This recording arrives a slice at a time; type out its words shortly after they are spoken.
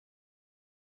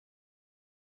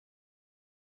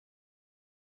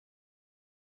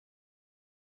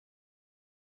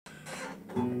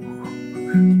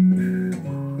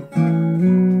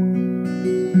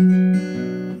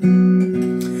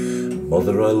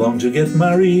Mother, I long to get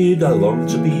married, I long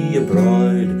to be a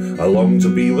bride, I long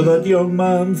to be with that young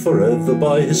man forever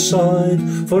by his side,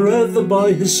 forever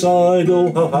by his side.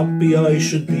 Oh, how happy I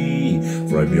should be,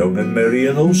 for I'm young and merry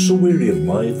and oh so weary of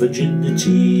my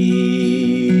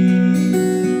virginity.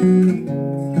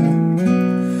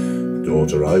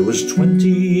 Daughter, I was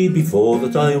 20 before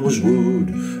that I was wooed,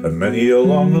 and many a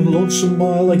long and lonesome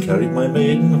mile I carried my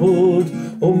maidenhood.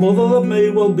 Oh mother, that may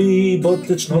well be, but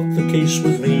it's not the case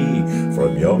with me, for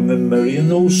I'm young and merry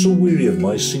and oh so weary of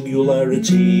my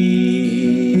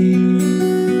singularity.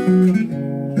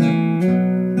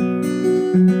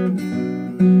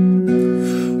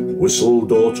 Whistle,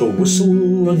 daughter,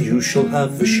 whistle, and you shall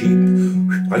have a sheep.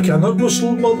 I cannot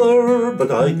whistle, mother,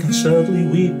 but I can sadly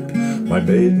weep. My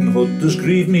maidenhood does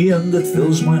grieve me, and it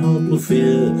fills my heart with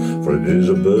fear, for it is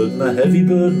a burden, a heavy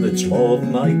burden, it's more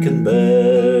than I can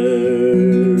bear.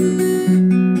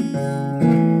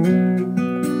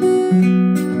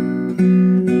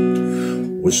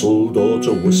 Whistle,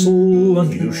 daughter, whistle,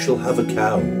 and you shall have a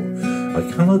cow. I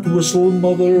cannot whistle,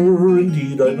 mother,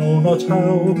 indeed I know not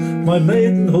how. My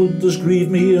maidenhood does grieve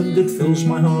me, and it fills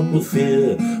my heart with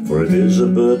fear, for it is a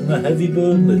burden, a heavy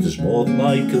burden, it is more than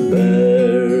I can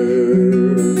bear.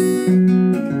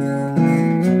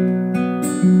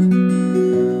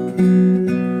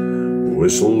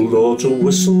 Whistle, daughter,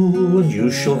 whistle, and you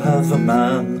shall have a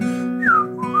man.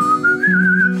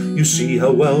 You see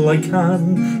how well I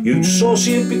can, you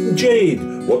saucy impudent jade,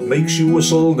 what makes you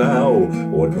whistle now?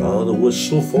 Oh, I'd rather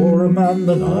whistle for a man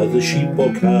than either sheep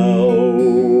or cow.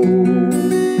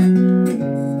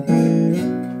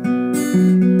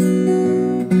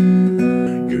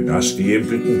 You nasty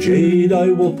impudent jade,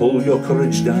 I will pull your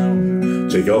courage down.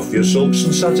 Take off your silks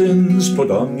and satins,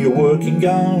 put on your working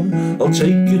gown. I'll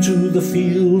take you to the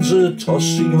fields, a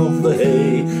tossing of the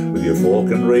hay, with your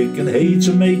fork and rake and hay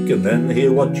to make, and then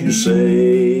hear what you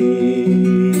say.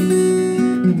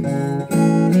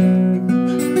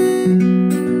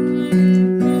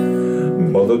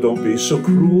 Mother, don't be so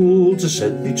cruel to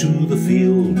send me to the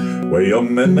field, where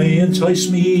young men may entice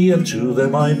me, and to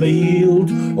them I may yield.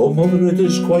 Oh mother, it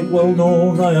is quite well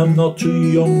known I am not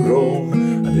too young grown,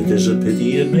 and it is a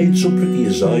pity a maid so pretty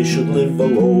as I should live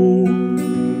alone.